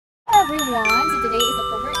everyone! So today is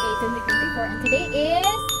October 8, 2024 and today is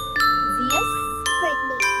Zia's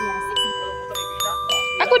birthday. Yeah,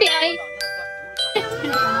 6. Ako di ay.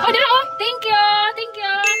 Oh, dala oh. Thank you. Thank you.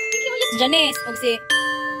 Thank you. Yes, Janice. Og si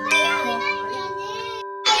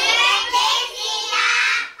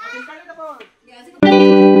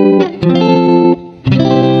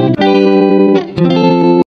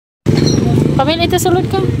Pamilya ito sulod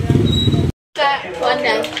ka.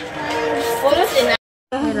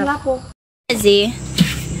 Z.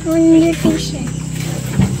 Invitation.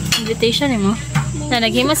 Invitation mo. Na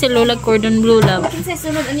naghima si Lola cordon blue love. Kinsa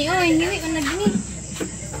sunod ani oy, niwi man nagni.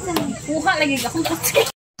 Kuha lagi akong puti.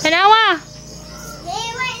 Kanawa.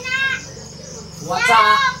 Lewa na. What's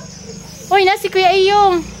up? Oy, na si Kuya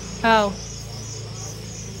Iyong. Aw.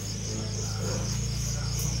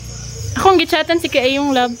 Akong gichatan si Kuya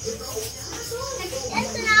Iyong love.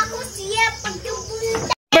 Ito na ako siya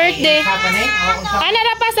pagtupunta. Birthday. Ana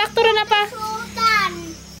na pa, sakto na pa. Sultan.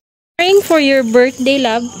 Praying for your birthday,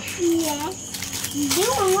 love. Yes. Di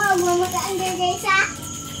mo mataan guys ah.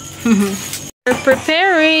 We're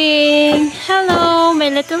preparing. Hello, my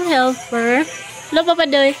little helper. Hello, Papa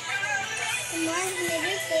Doy. Tomorrow's my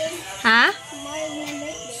birthday. Ha? Tomorrow's my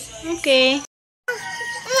birthday. Okay.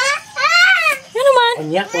 Ano man?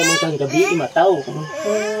 Anya ko mo kang gabi imataw.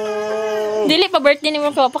 Dili pa birthday ni mo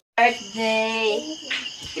Papa. Birthday.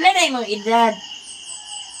 Kailan na yung edad?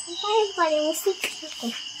 Ay, pala yung musik.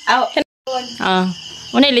 Aw. Ah,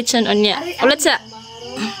 una lechon on niya. Ulat sa.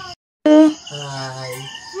 Hi.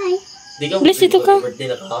 Hi. Di ka Bless ito ka. birthday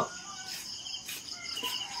na ka?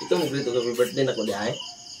 Ito mo grito ka birthday na ko di ay.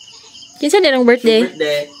 Kinsa din ang birthday?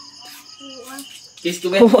 Birthday. Kiss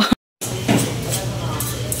ko ba?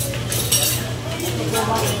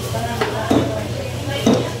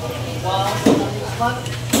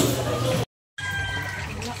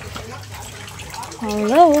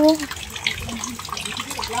 Hello.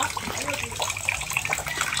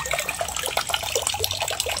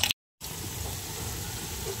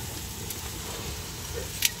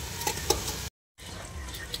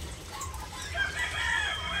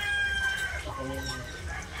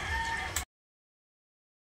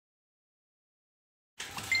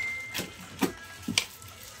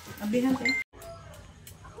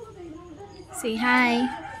 Say hi.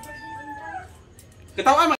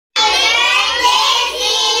 Ketawa mo.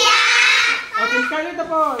 Okay, Scarlett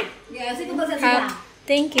po. Yeah, sino ba sa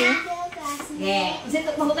Thank you. Yeah.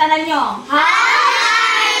 Sino pagkutanan nyo?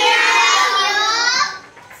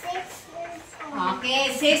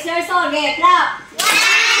 Okay, 6 years old. Okay, clap. 1, 2,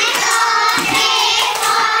 3,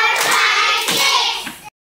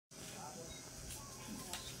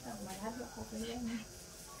 4, 5,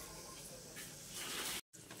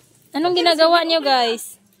 6. Anong ginagawa niyo,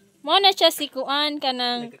 guys? Mo na siya si Kuan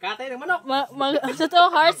kanang Kakatay ng manok. sa to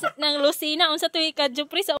hearts ng Lucina unsa to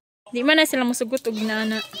ikadjupri sa di man na sila musugot og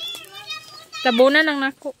ginana. Tabunan lang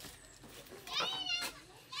nako.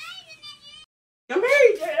 Kami,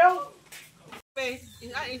 ayaw.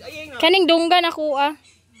 Kaning dunggan ako ah.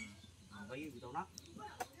 Ayo bitaw na.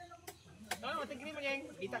 Ano, tigri man yang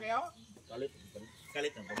kita kayo?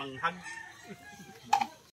 Kalit ang pamanghag.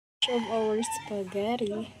 Of our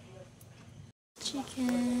spaghetti.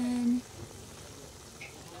 Chicken.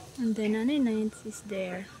 And then Nanay Nights is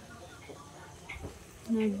there.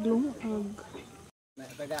 Naglungag.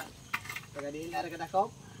 Taga din ada kada kop.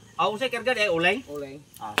 Aw usay karga dai uleng. Uleng.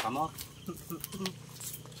 Ah, samo.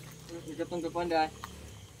 Ito tong kaponda.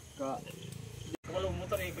 Ka kalau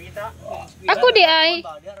motor ay kita. Ako di ay.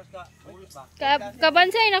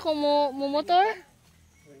 Kabansay na ko mo motor.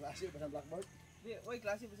 Klase ba sa blackboard? Di, oy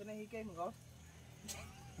klase ba sa nahikay mo ko?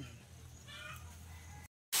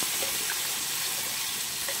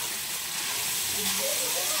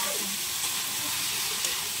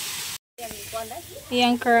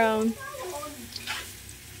 Yang crown.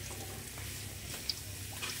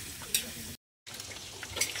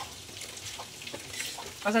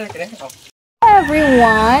 Asa ni kire?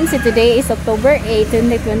 Everyone, so today is October 8,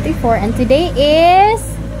 2024 and today is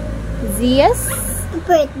Zia's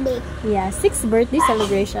Birthday. 6th birthday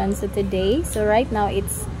celebration. So today, so right now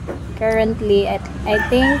it's currently at I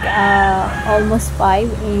think almost 5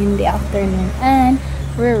 in the afternoon and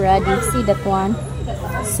we're ready. See that one.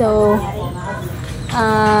 So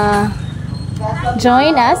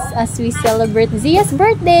join us as we celebrate Zia's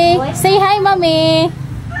birthday. Say hi, mommy.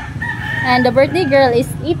 And the birthday girl is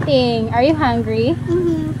eating. Are you hungry?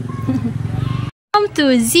 Welcome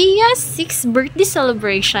to Zia's 6th birthday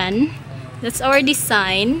celebration. That's our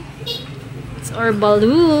design. It's our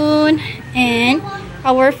balloon and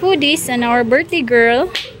our foodies and our birthday girl.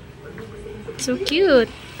 So cute.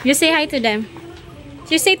 You say hi to them.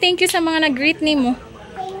 You say thank you sa mga nag-greet ni mo.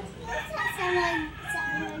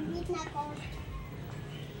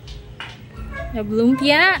 The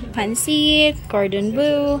lumpia, pansit, cordon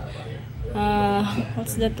bleu.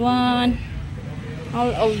 What's that one?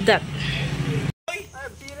 All of that.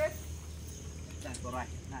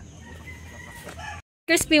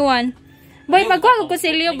 Crispy one. Boy, magkuha ko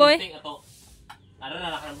silyo, boy.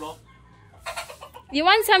 You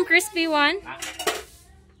want some crispy one?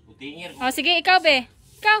 Oh, sige, ikaw, be.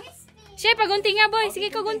 Ikaw. Siya, pagunting nga, boy. Sige,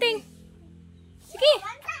 ikaw gunting. Sige.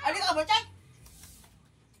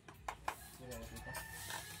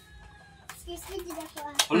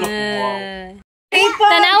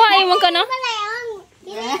 Tanawa, iwan ko, no?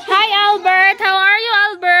 Hi, Albert. How are you,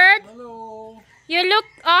 Albert? Hello. You look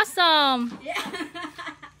awesome.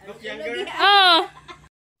 Look younger. Oh.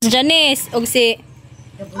 Janice, og si...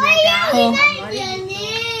 Oh.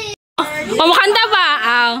 Oh, makanta ba?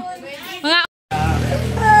 Aw. Mga...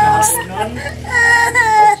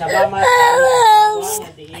 Salamat.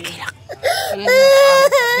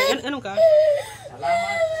 Anong ka?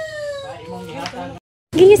 Salamat. Sa imong gihatag.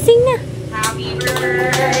 Ginising na. Happy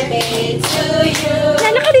birthday to you.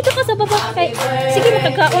 Nala ka dito ka sa baba. Sige,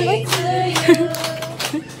 matagkaon. Oy.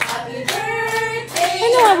 Happy birthday.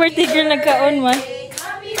 Ano nga birthday girl nagkaon man?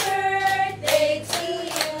 Happy birthday to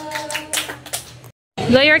you.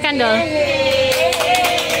 Blow your candle.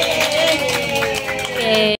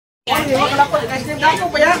 Okay.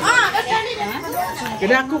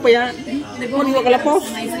 Kada ako pa yan. Nagmuni ko kalapo.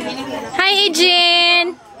 Hi,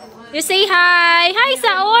 Ejin. You say hi. Hi,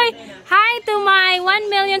 Saoy. Hi to my 1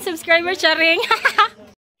 million subscriber charing.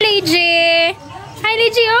 Liji. Hi,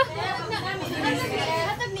 Liji, oh.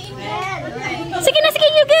 Sige na, sige.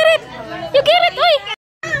 You get it. You get it, oy.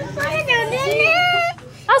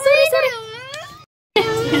 Oh, sorry, sorry.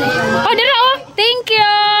 Oh, dara, oh. Thank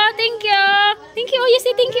you. Thank you. Thank you. Oh, you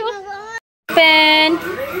say thank you. Pen.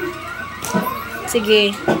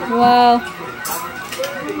 Sige. Wow.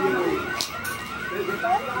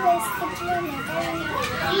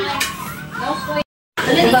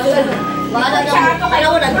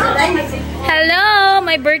 Hello,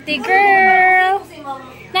 my birthday girl.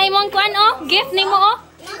 Naimong kuan oh, gift nimo oh.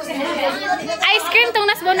 Ice cream tong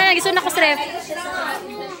nasbo na nagisun ako sa ref.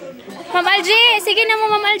 Ma'am Algie, sige na mo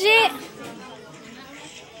Ma'am Algie.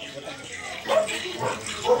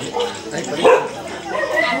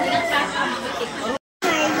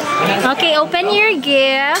 Okay, open your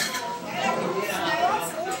gift.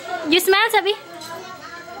 You smile, sabi?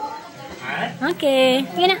 Okay,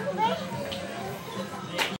 sige na.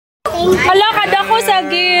 Hala, kada ko sa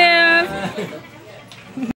gift.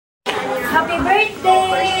 Happy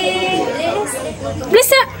birthday.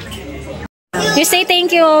 Bless up. You say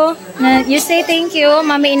thank you. You say thank you,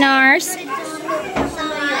 Mami Inars.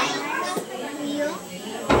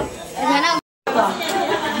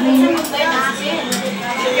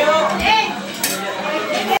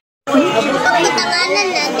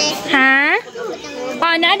 Ha?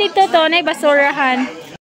 Oh, na dito to, na basurahan.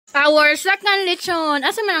 Our second lechon.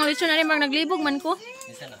 Asa man ang lechon na rin bang naglibog man ko?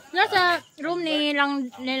 Nasa room nilang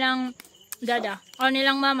dada. O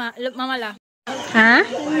nilang mamala. Ha?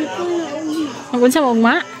 Magunsa mo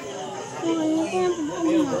ugma?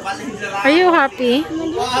 Are you happy?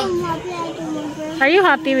 Are you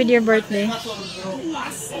happy with your birthday?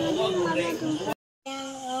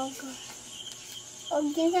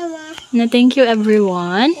 No, thank you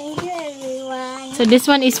everyone. Thank you, everyone. So this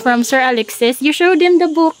one is from Sir Alexis. You showed them the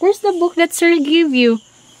book. Where's the book that Sir gave you?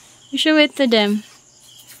 You show it to them.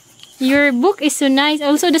 Your book is so nice.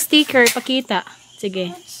 Also the sticker. Pakita.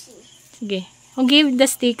 Sige. Sige. Who gave the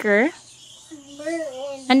sticker?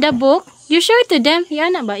 And the book? You show it to them.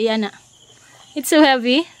 Iana ba? Iana. It's so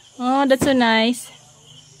heavy. Oh, that's so nice.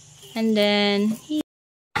 And then...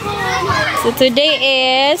 So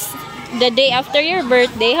today is the day after your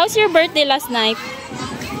birthday. How's your birthday last night?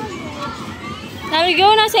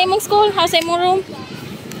 Naligaw na sa imong school. How's sa imong room?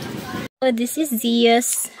 So this is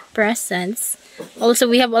Zia's presents. Also,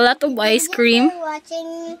 we have a lot of ice cream. We're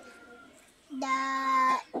watching the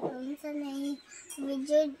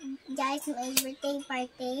video, guys, my birthday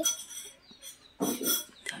party.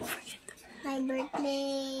 Don't forget My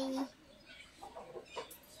birthday.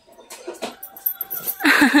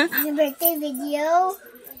 The birthday video.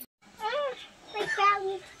 My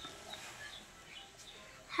family.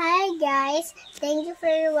 Hi guys, thank you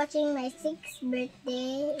for watching my 6th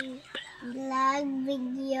birthday vlog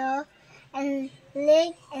video, and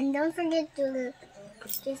don't forget to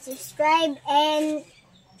subscribe and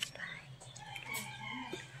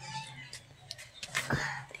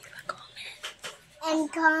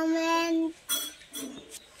comment.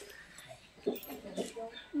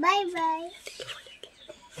 Bye-bye.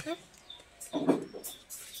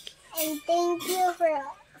 And thank you for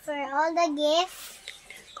all the gifts.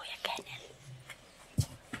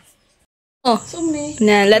 Oh,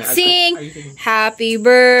 now let's sing. Happy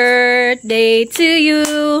birthday to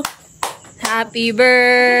you. Happy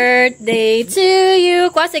birthday to you.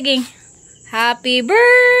 Kuha sige. Happy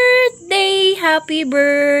birthday, happy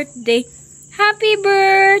birthday. Happy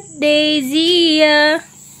birthday, Zia.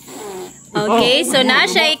 Okay, so na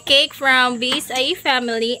siya cake from B.I.Y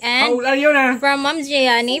family and from Mom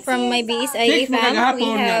Gianni from my B.I.Y family. We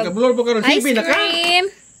have ice cream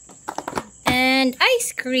and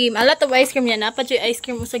ice cream. A lot of ice cream yan. Apat yung ice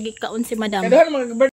cream mo sa gikaon si Madam.